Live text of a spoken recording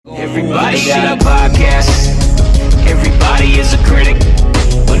Everybody got a podcast. Everybody is a critic,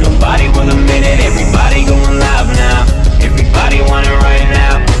 but nobody will admit it. Everybody going live now. Everybody want it right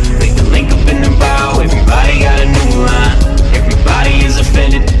now. Click the link up in the bio. Everybody got a new line. Everybody is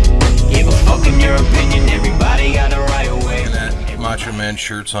offended. Give a fuck in your opinion. Everybody got a right away. Macho Man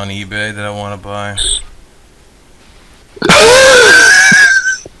shirts on eBay that I want to buy.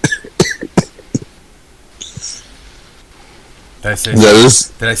 Did I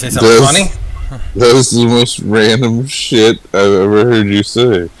say something funny? That is the most random shit I've ever heard you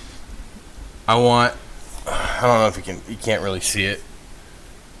say. I don't know if you can't really see it.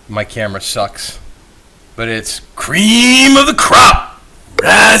 My camera sucks. But it's cream of the crop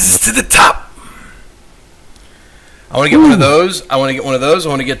rises to the top. I want to get one of those. I want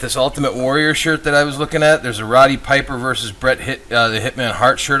to get this Ultimate Warrior shirt that I was looking at. There's a Roddy Piper versus the Hitman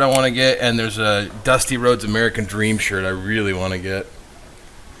Hart shirt I want to get, and there's a Dusty Rhodes American Dream shirt I really want to get.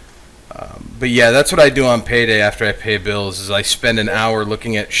 But yeah, that's what I do on payday after I pay bills, is I spend an hour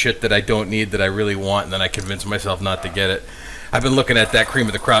looking at shit that I don't need that I really want, and then I convince myself not to get it. I've been looking at that Cream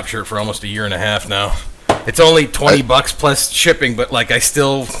of the Crop shirt for almost a year and a half now. It's only $20 plus shipping, but like I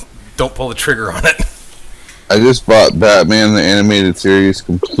still don't pull the trigger on it. I just bought Batman the Animated Series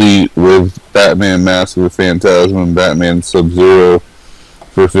complete with Batman Mask of the Phantasm and Batman Sub-Zero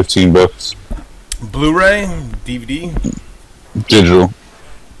for $15. Blu-ray? DVD? Digital.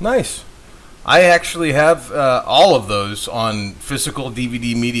 Nice. I actually have all of those on physical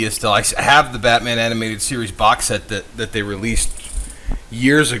DVD media still. I have the Batman Animated Series box set that they released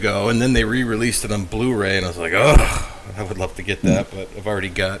years ago, and then they re-released it on Blu-ray, and I was like, oh, I would love to get that, but I've already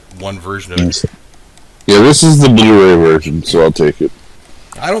got one version of it. Yeah, this is the Blu-ray version, so I'll take it.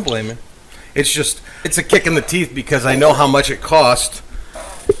 I don't blame you. It's a kick in the teeth because I know how much it cost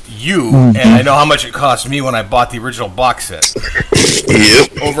you, and I know how much it cost me when I bought the original box set.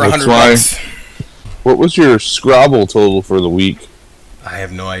 Yep. Over $100. What was your Scrabble total for the week? I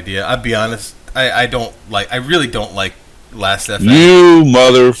have no idea. I'll be honest. I really don't like Last FM. You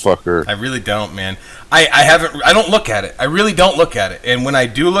motherfucker. I really don't, man. I don't look at it. I really don't look at it. And when I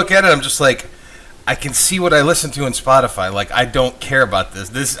do look at it, I'm just like, I can see what I listen to in Spotify. Like, I don't care about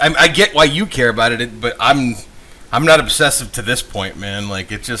this. I get why you care about it, but I'm not obsessive to this point, man.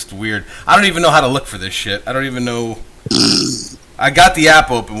 Like, it's just weird. I don't even know how to look for this shit. I don't even know. I got the app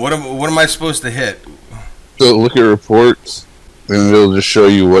open. What am I supposed to hit? So look at reports, and it'll just show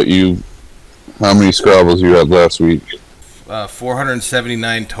you how many Scrabbles you had last week.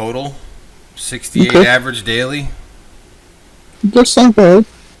 479 total, 68 average daily. That's not bad.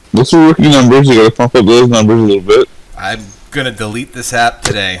 Those are rookie numbers. You gotta pump up those numbers a little bit. I'm gonna delete this app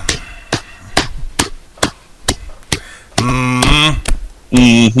today.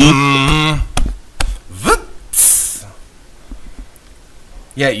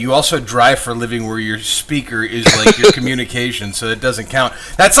 Yeah, you also drive for a living where your speaker is like your communication, so it doesn't count.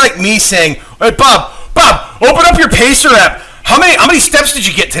 That's like me saying, "Hey, Bob, open up your Pacer app. How many steps did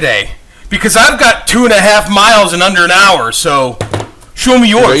you get today? Because I've got 2.5 miles in under an hour, so show me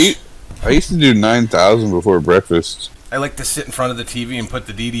yours." I used to do 9,000 before breakfast. I like to sit in front of the TV and put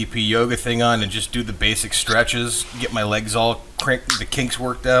the DDP yoga thing on and just do the basic stretches, get my legs all the kinks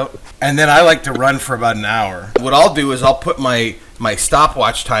worked out. And then I like to run for about an hour. What I'll do is I'll put my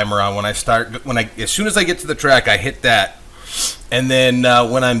stopwatch timer on as soon as I get to the track, I hit that. And then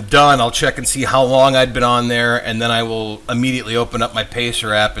when I'm done, I'll check and see how long I'd been on there, and then I will immediately open up my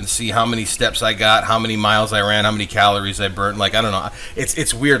Pacer app and see how many steps I got, how many miles I ran, how many calories I burnt. Like, I don't know.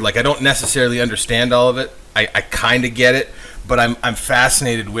 It's weird. Like, I don't necessarily understand all of it. I kind of get it, but I'm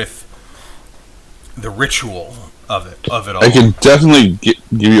fascinated with the ritual of it all. I can definitely give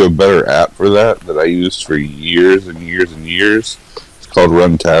you a better app for that I used for years and years and years. It's called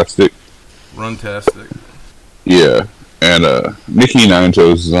Runtastic. Runtastic. Yeah. And Nikki Nine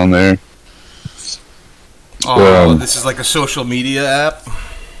Toes is on there. Oh, this is like a social media app?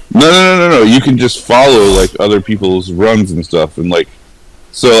 No. You can just follow like other people's runs and stuff, and like,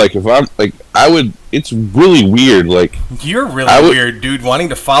 so like if I'm like, it's really weird. Like, you're really weird, dude. Wanting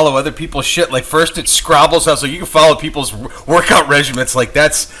to follow other people's shit. Like, first it's Scrabble, so you can follow people's workout regimens. Like,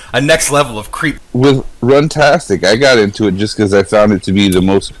 that's a next level of creep. With Runtastic, I got into it just because I found it to be the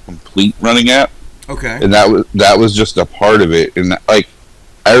most complete running app. Okay. And that was just a part of it. And like,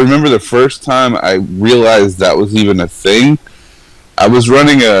 I remember the first time I realized that was even a thing. I was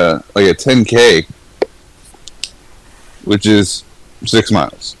running a 10K, which is 6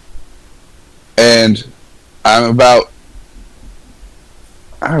 miles. And I'm about,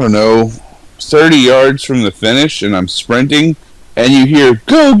 I don't know, 30 yards from the finish, and I'm sprinting, and you hear,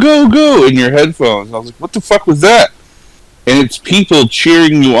 "Go, go, go," in your headphones. I was like, what the fuck was that? and it's people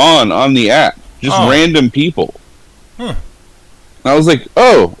cheering you on the app, just random people. And I was like,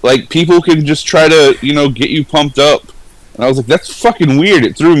 oh, like people can just try to, get you pumped up. And I was like, that's fucking weird.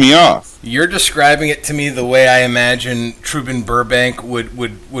 It threw me off. You're describing it to me the way I imagine Truman Burbank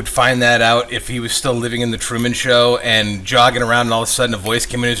would find that out if he was still living in the Truman Show and jogging around, and all of a sudden a voice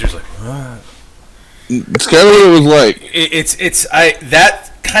came in and he was like, what? It's kind of what it was like. It's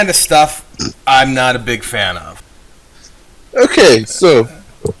that kind of stuff I'm not a big fan of. Okay, so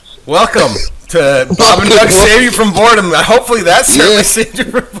welcome to Bob and Doug Save You from Boredom. Hopefully that certainly saved you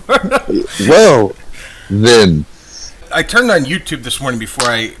from boredom. Well, then. I turned on YouTube this morning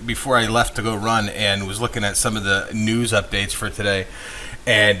before I left to go run and was looking at some of the news updates for today,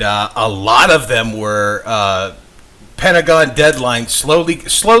 and a lot of them were Pentagon deadline slowly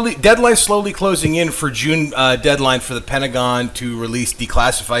closing in for June deadline for the Pentagon to release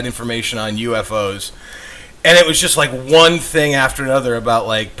declassified information on UFOs. And it was just like one thing after another about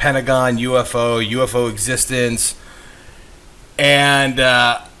like Pentagon, UFO existence, and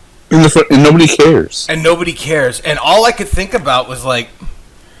nobody cares. And nobody cares. And all I could think about was like,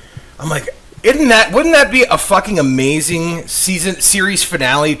 I'm like, wouldn't that be a fucking amazing series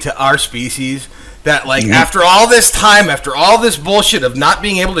finale to our species? That like after all this time, after all this bullshit of not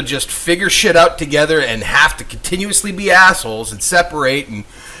being able to just figure shit out together and have to continuously be assholes and separate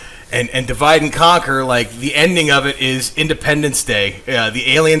and divide and conquer, like the ending of it is Independence Day. The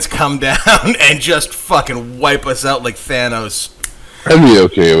aliens come down and just fucking wipe us out like Thanos. I'd be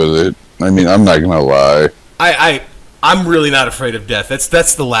okay with it. I mean, I'm not gonna lie. I'm really not afraid of death.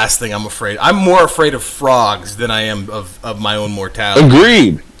 That's the last thing I'm afraid. I'm more afraid of frogs than I am of my own mortality.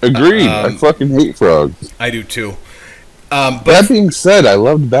 Agreed. I fucking hate frogs. I do too. But that being said, I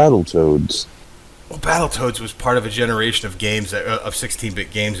loved Battletoads. Well, Battletoads was part of a generation of games of 16-bit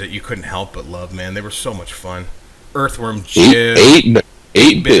games that you couldn't help but love. Man, they were so much fun. Earthworm Jim.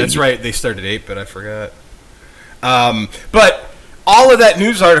 8-bit. That's right. They started 8-bit. I forgot. But all of that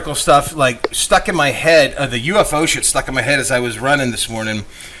news article stuff, like, stuck in my head. The UFO shit stuck in my head as I was running this morning,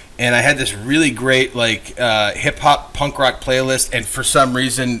 and I had this really great, like, hip hop punk rock playlist, and for some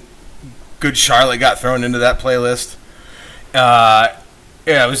reason, Good Charlotte got thrown into that playlist.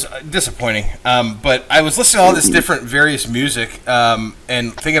 Yeah, it was disappointing. But I was listening to all this different various music and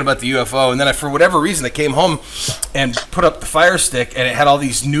thinking about the UFO, and then for whatever reason, I came home and put up the Fire Stick, and it had all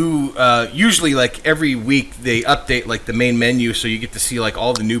these new. Usually, like every week, they update like the main menu, so you get to see like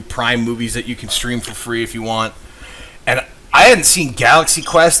all the new Prime movies that you can stream for free if you want. And I hadn't seen Galaxy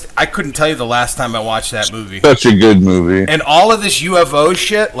Quest. I couldn't tell you the last time I watched that movie. Such a good movie. And all of this UFO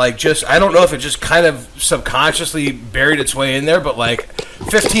shit, like, just, I don't know if it just kind of subconsciously buried its way in there, but like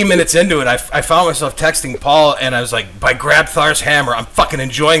 15 minutes into it, I found myself texting Paul, and I was like, by Grabthar's hammer, I'm fucking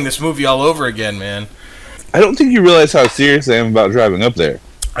enjoying this movie all over again, man. I don't think you realize how serious I am about driving up there.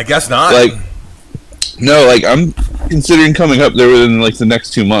 I guess not. Like, no, like, I'm considering coming up there within, like, the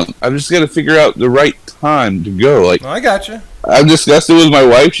next 2 months. I've just got to figure out the right time to go. Like, I gotcha. I've discussed it with my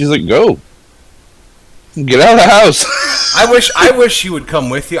wife. She's like, go. Get out of the house. I wish she would come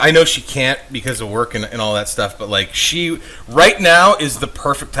with you. I know she can't because of work and all that stuff, but, like, right now is the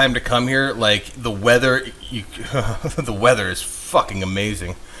perfect time to come here. Like, the weather, the weather is fucking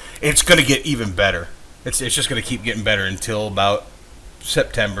amazing. It's going to get even better. It's just going to keep getting better until about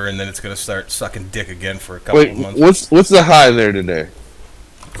September, and then it's going to start sucking dick again for a couple of months. What's the high there today?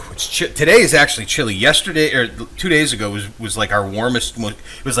 Today is actually chilly. Yesterday or 2 days ago was like our warmest. It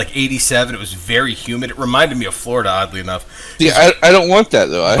was like 87. It was very humid. It reminded me of Florida, oddly enough. Yeah, I don't want that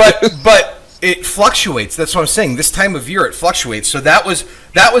though. But it fluctuates. That's what I'm saying. This time of year it fluctuates. So that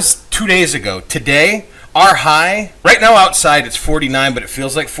was 2 days ago. Today our high right now outside it's 49, but it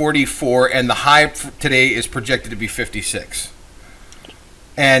feels like 44, and the high today is projected to be 56.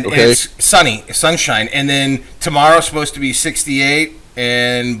 And it's sunshine, and then tomorrow's supposed to be 68.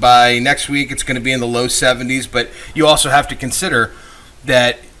 And by next week, it's going to be in the low 70s. But you also have to consider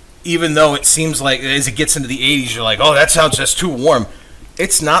that even though it seems like as it gets into the 80s, you're like, oh, that's too warm.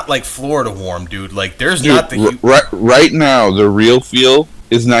 It's not like Florida warm, dude. Like, there's not the... Right now, the real feel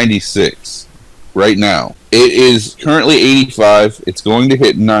is 96. Right now. It is currently 85. It's going to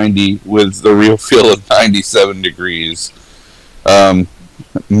hit 90 with the real feel of 97 degrees.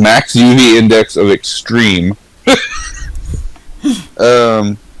 Max UV index of extreme.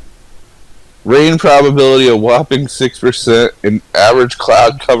 Rain probability a whopping 6% and average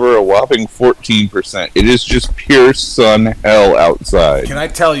cloud cover a whopping 14%. It is just pure sun hell outside. Can I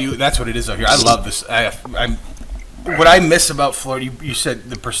tell you, that's what it is out here. I love this. What I miss about Florida, you said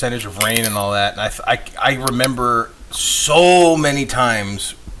the percentage of rain and all that, and I remember so many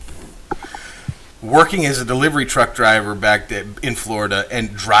times working as a delivery truck driver back in Florida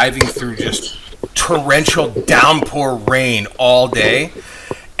and driving through just torrential downpour rain all day.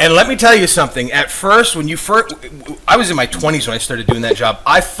 And let me tell you something. At first, I was in my 20s when I started doing that job.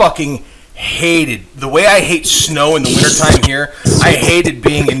 I fucking hated the way I hate snow in the wintertime here. I hated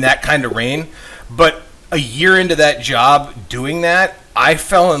being in that kind of rain. But a year into that job doing that, I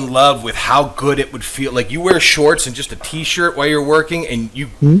fell in love with how good it would feel. Like, you wear shorts and just a t-shirt while you're working, and you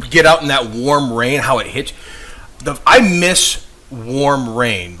get out in that warm rain, how it hits. I miss warm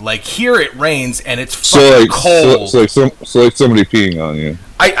rain. Like, here it rains and it's fucking cold. So like somebody peeing on you.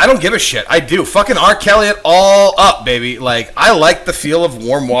 I don't give a shit. I do. Fucking R. Kelly it all up, baby. Like, I like the feel of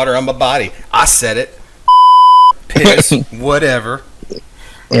warm water on my body. I said it. Piss. Whatever.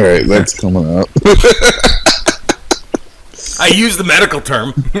 All right, that's coming up. I use the medical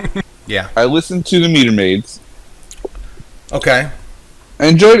term. Yeah. I listened to the Meter Maids. Okay. I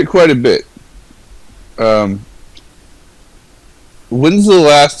enjoyed it quite a bit. When's the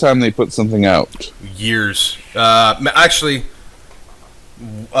last time they put something out? Years. Actually,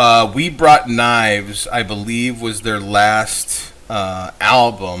 We Brought Knives, I believe, was their last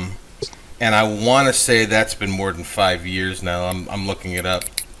album. And I want to say that's been more than 5 years now. I'm looking it up.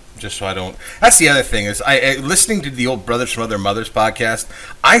 Just so I don't. That's the other thing is I listening to the old Brothers from Other Mothers podcast.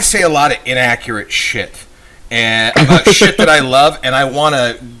 I say a lot of inaccurate shit and about shit that I love, and I want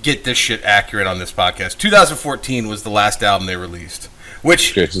to get this shit accurate on this podcast. 2014 was the last album they released,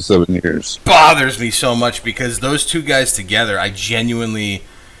 which okay, so 7 years bothers me so much because those two guys together, I genuinely.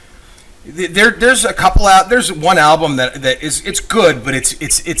 There's a couple out. There's one album that is it's good, but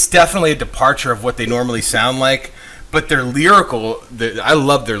it's definitely a departure of what they normally sound like. But their lyrical, I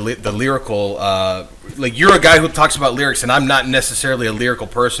love the lyrical. Like, you're a guy who talks about lyrics, and I'm not necessarily a lyrical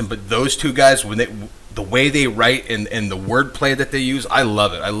person. But those two guys, the way they write and the wordplay that they use, I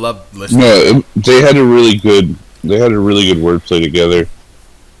love it. I love listening. No, they had a really good wordplay together.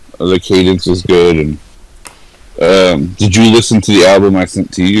 The cadence was good, and did you listen to the album I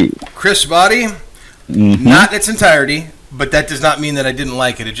sent to you? Chris Body, not in its entirety. But that does not mean that I didn't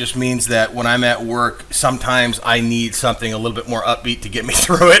like it. It just means that when I'm at work, sometimes I need something a little bit more upbeat to get me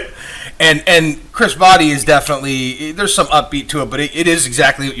through it. And Chris Body is definitely, there's some upbeat to it, but it is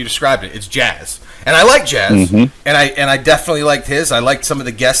exactly what you described it. It's jazz. And I like jazz. And I definitely liked his. I liked some of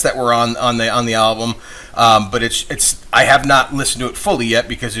the guests that were on the album. But it's I have not listened to it fully yet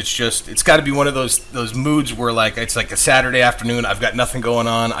because it's got to be one of those moods where it's like a Saturday afternoon. I've got nothing going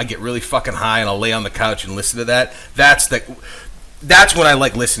on. I get really fucking high and I'll lay on the couch and listen to that. That's when I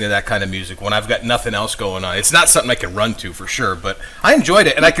like listening to that kind of music, when I've got nothing else going on. It's not something I can run to for sure, but I enjoyed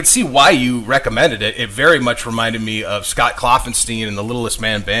it, and I could see why you recommended it. It very much reminded me of Scott Kloffenstein and the Littlest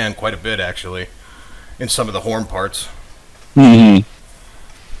Man Band quite a bit, actually, in some of the horn parts. Mm-hmm.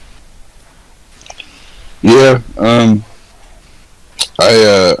 Yeah,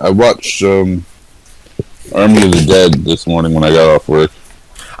 I watched Army of the Dead this morning when I got off work.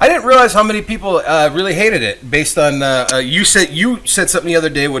 I didn't realize how many people really hated it. Based on you said something the other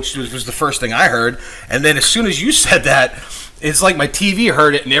day, which was the first thing I heard, and then as soon as you said that, it's like my TV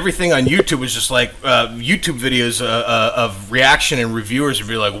heard it, and everything on YouTube was just like YouTube videos of reaction and reviewers would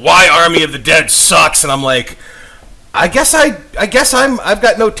be like, "Why Army of the Dead sucks," and I'm like, I guess I've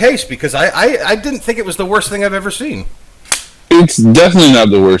got no taste because I didn't think it was the worst thing I've ever seen. It's definitely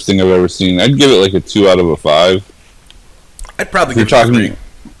not the worst thing I've ever seen. I'd give it like a 2 out of 5. I'd probably give it a 3.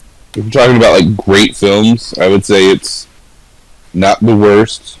 If you're talking about like great films, I would say it's not the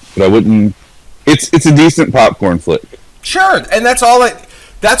worst, but I wouldn't. It's a decent popcorn flick. Sure, and that's all it.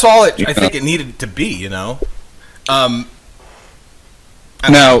 I think it needed to be. You know. Now,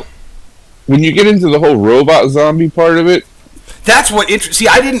 when you get into the whole robot zombie part of it, that's what See,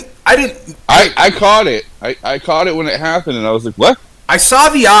 I didn't. I caught it. I caught it when it happened, and I was like, "What?" I saw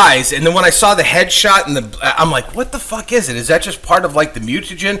the eyes, and then when I saw the headshot, I'm like, what the fuck is it? Is that just part of, like, the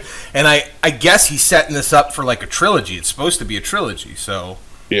mutagen? And I guess he's setting this up for, like, a trilogy. It's supposed to be a trilogy, so...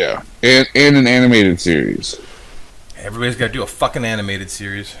 Yeah, and an animated series. Everybody's got to do a fucking animated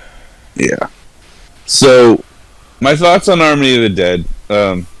series. Yeah. So, my thoughts on Army of the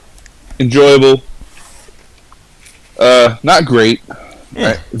Dead. Enjoyable. Not great.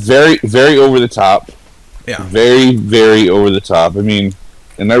 Yeah. Very, very over the top. Yeah. Very, very over the top. I mean,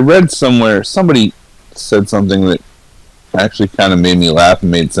 and I read somewhere, somebody said something that actually kind of made me laugh and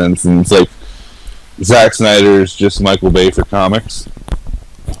made sense. And it's like, Zack Snyder's just Michael Bay for comics.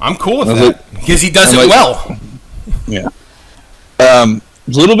 I'm cool with that. Because he does it well. Yeah. A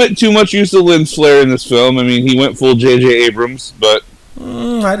little bit too much use of lens flare in this film. I mean, he went full J.J. Abrams, but...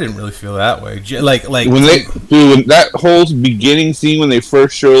 I didn't really feel that way. Like when that whole beginning scene when they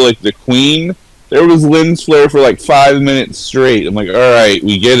first show, like, the Queen... There was lens flare for like 5 minutes straight. I'm like, all right,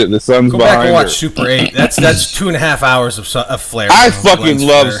 we get it. The sun's Go behind back and watch her. Super 8. That's 2.5 hours of flare. I of fucking lens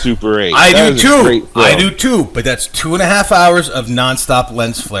love flare. Super 8. I That do is a great too. film. I do too. But that's 2.5 hours of nonstop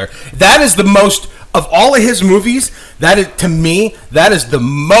lens flare. That is the most of all of his movies. That is, to me, that is the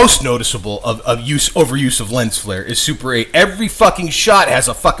most noticeable of overuse of lens flare. Is Super 8. Every fucking shot has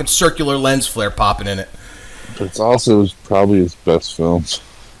a fucking circular lens flare popping in it. But it's also probably his best film.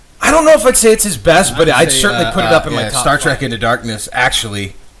 I don't know if I'd say it's his best, but I'd say, certainly put it up in my top Star Trek 5. Into Darkness,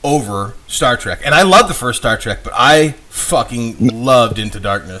 actually, over Star Trek. And I love the first Star Trek, but I fucking loved Into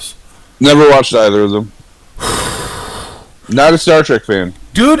Darkness. Never watched either of them. Not a Star Trek fan.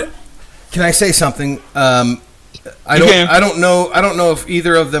 Dude, can I say something? I don't know if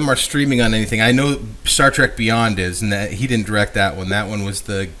either of them are streaming on anything. I know Star Trek Beyond is, and that he didn't direct that one. That one was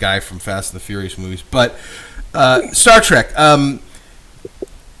the guy from Fast and the Furious movies. But Star Trek,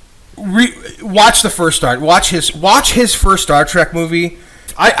 watch the first Watch his first Star Trek movie.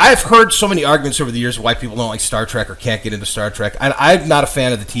 I've heard so many arguments over the years why people don't like Star Trek or can't get into Star Trek. I'm not a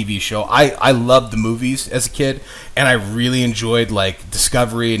fan of the TV show. I loved the movies as a kid, and I really enjoyed like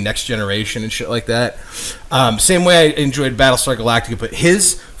Discovery and Next Generation and shit like that. Same way I enjoyed Battlestar Galactica, but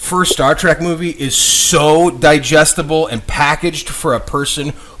his first Star Trek movie is so digestible and packaged for a person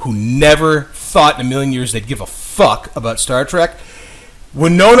who never thought in a million years they'd give a fuck about Star Trek.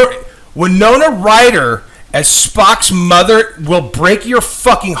 Winona Ryder as Spock's mother will break your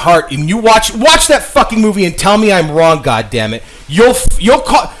fucking heart. And you watch that fucking movie and tell me I'm wrong. God damn it! You'll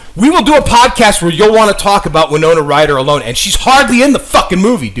call. We will do a podcast where you'll want to talk about Winona Ryder alone, and she's hardly in the fucking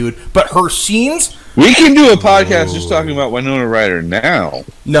movie, dude. But her scenes. We can do a podcast just talking about Winona Ryder now.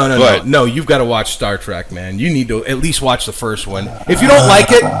 No. You've got to watch Star Trek, man. You need to at least watch the first one. If you don't like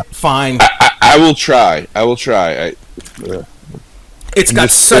it, fine. I will try. It's got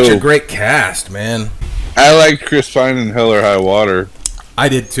such a great cast, man. I like Chris Pine in Hell or High Water. I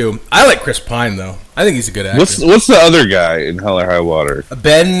did too. I like Chris Pine though. I think he's a good actor. What's the other guy in Hell or High Water?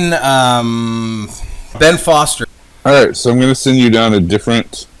 Ben Foster. All right, so I'm going to send you down a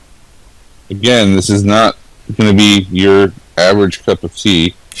different. Again, this is not going to be your average cup of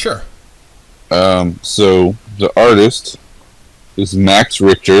tea. Sure. So the artist is Max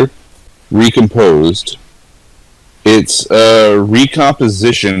Richter, Recomposed. It's a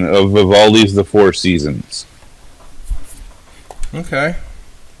recomposition of Vivaldi's The Four Seasons. Okay.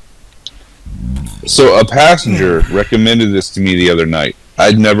 So a passenger recommended this to me the other night.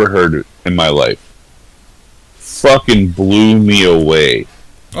 I'd never heard it in my life. Fucking blew me away.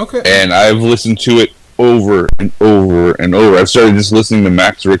 Okay. And I've listened to it over and over and over. I've started just listening to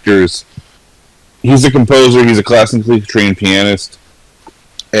Max Richter's. He's a composer. He's a classically trained pianist.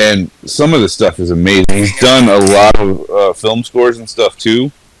 And some of the stuff is amazing. He's done a lot of film scores and stuff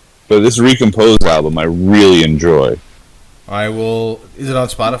too. But this Recomposed album I really enjoy. I will. Is it on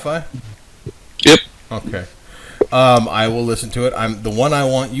Spotify? Yep. Okay. I will listen to it. The one I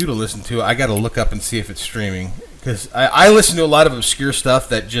want you to listen to. I got to look up and see if it's streaming because I listen to a lot of obscure stuff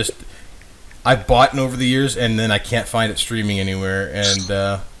that just I've bought over the years and then I can't find it streaming anywhere. And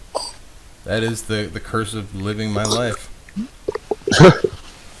that is the curse of living my life.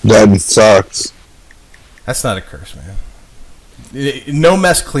 That sucks. That's not a curse, man. No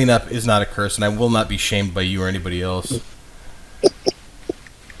mess cleanup is not a curse, and I will not be shamed by you or anybody else.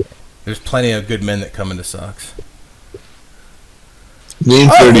 There's plenty of good men that come into socks. Name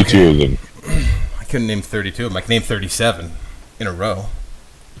 32 of them. I couldn't name 32 of them. I can name 37 in a row.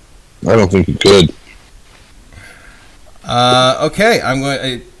 I don't think you could. Okay, I'm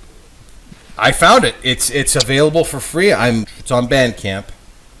going. I found it. It's available for free. It's on Bandcamp.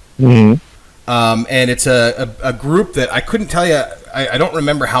 Mm-hmm. And it's a group that I couldn't tell you. I don't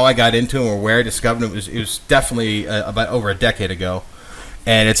remember how I got into them or where I discovered them. It was definitely about over a decade ago.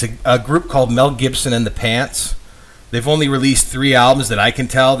 And it's a group called Mel Gibson and the Pants. They've only released 3 albums that I can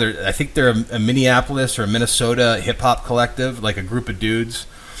tell. I think they're a Minneapolis or a Minnesota hip-hop collective, like a group of dudes.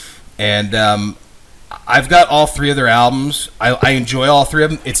 And I've got all 3 of their albums. I enjoy all 3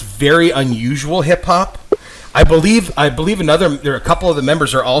 of them. It's very unusual hip-hop. I believe there are a couple of the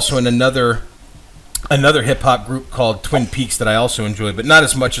members are also in another hip-hop group called Twin Peaks that I also enjoy, but not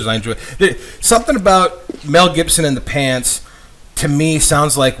as much as I enjoy. Something about Mel Gibson and the Pants, to me,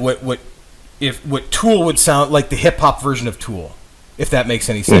 sounds like what Tool would sound like, the hip-hop version of Tool, if that makes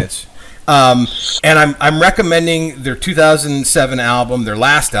any sense. And I'm recommending their 2007 album, their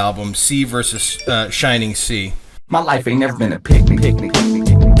last album, Sea versus Shining Sea. My life ain't never been a picnic.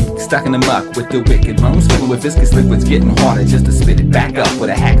 Stuck in the muck with the wicked lungs filling with viscous liquids, getting harder just to spit it back up with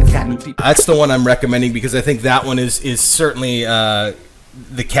a hack that's got new people. That's the one I'm recommending because I think that one is certainly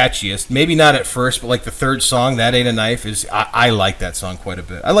the catchiest. Maybe not at first, but like the third song, That Ain't a Knife, is I like that song quite a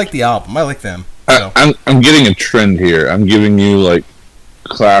bit. I like the album. I like them. So. I'm getting a trend here. I'm giving you like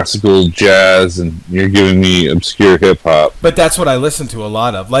classical jazz, and you're giving me obscure hip hop. But that's what I listen to a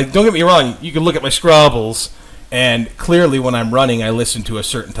lot of. Like, don't get me wrong. You can look at my Scrabbles, and clearly when I'm running, I listen to a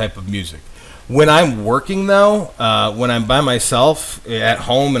certain type of music. When I'm working, though, when I'm by myself at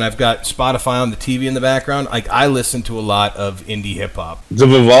home and I've got Spotify on the TV in the background, like I listen to a lot of indie hip hop. The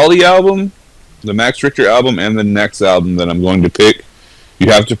Vivaldi album, the Max Richter album, and the next album that I'm going to pick,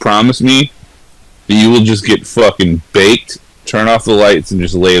 you have to promise me that you will just get fucking baked, turn off the lights, and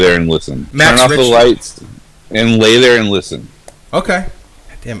just lay there and listen. Turn off the lights and lay there and listen. Okay.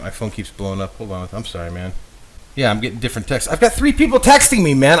 Damn, my phone keeps blowing up. Hold on. I'm sorry, man. Yeah, I'm getting different texts. I've got 3 people texting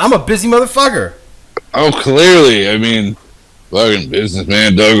me, man. I'm a busy motherfucker. Oh, clearly. I mean, fucking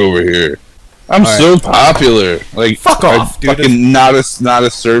businessman Doug over here. I'm so popular. Like, fuck off, dude. Fucking not a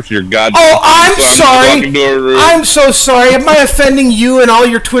surf your goddamn. Oh, I'm sorry. I'm so sorry. Am I offending you and all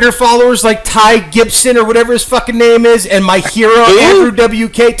your Twitter followers like Ty Gibson or whatever his fucking name is, and my hero Andrew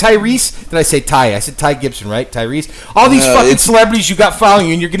WK Tyrese? Did I say Ty? I said Ty Gibson, right? Tyrese. All these fucking celebrities you got following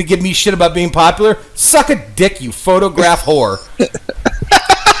you, and you're gonna give me shit about being popular? Suck a dick, you photograph whore.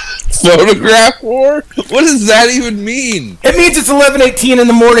 Photograph war? What does that even mean? It means it's 11:18 in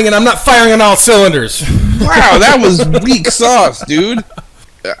the morning and I'm not firing on all cylinders. Wow, that was weak sauce, dude.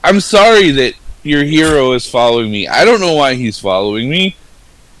 I'm sorry that your hero is following me. I don't know why he's following me.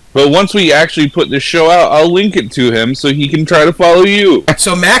 But once we actually put this show out, I'll link it to him so he can try to follow you.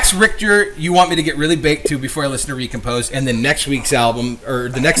 So Max Richter, you want me to get really baked to before I listen to Recompose, and then next week's album, or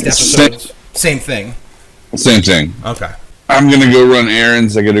the next episode, same thing? Same thing. Okay. I'm going to go run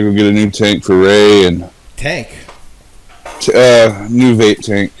errands. I got to go get a new tank for Ray. And tank? New vape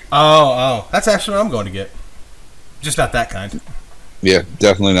tank. Oh. That's actually what I'm going to get. Just not that kind. Yeah,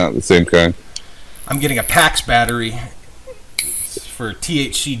 definitely not the same kind. I'm getting a PAX battery for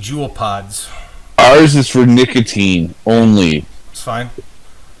THC Juul pods. Ours is for nicotine only. It's fine.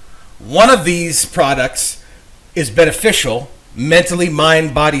 One of these products is beneficial, mentally,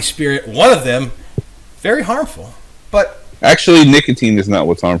 mind, body, spirit. One of them, very harmful. But actually, nicotine is not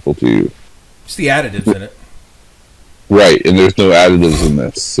what's harmful to you. It's the additives in it. Right, and there's no additives in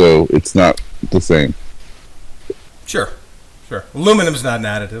this, so it's not the same. Sure. Aluminum's not an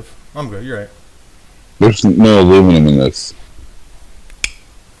additive. I'm good, you're right. There's no aluminum in this.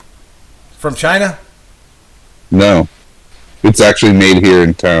 From China? No. It's actually made here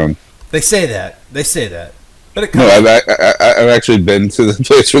in town. They say that. But it no, I've actually been to the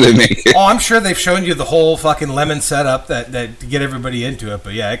place where they make it. Oh, I'm sure they've shown you the whole fucking lemon setup that to get everybody into it.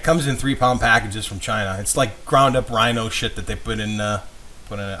 But yeah, it comes in 3-pound packages from China. It's like ground up rhino shit that they put in it.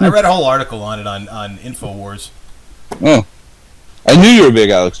 I read a whole article on it on InfoWars. Oh, I knew you were a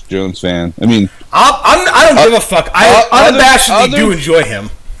big Alex Jones fan. I mean, I don't give a fuck. I unabashedly do enjoy him.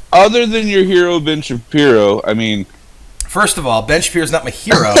 Other than your hero Ben Shapiro, I mean. First of all, Ben Shapiro's not my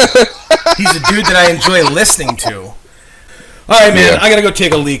hero. He's a dude that I enjoy listening to. All right, man. Yeah. I gotta go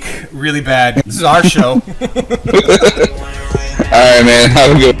take a leak really bad. This is our show. All right, man.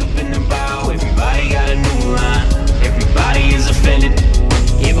 Have a good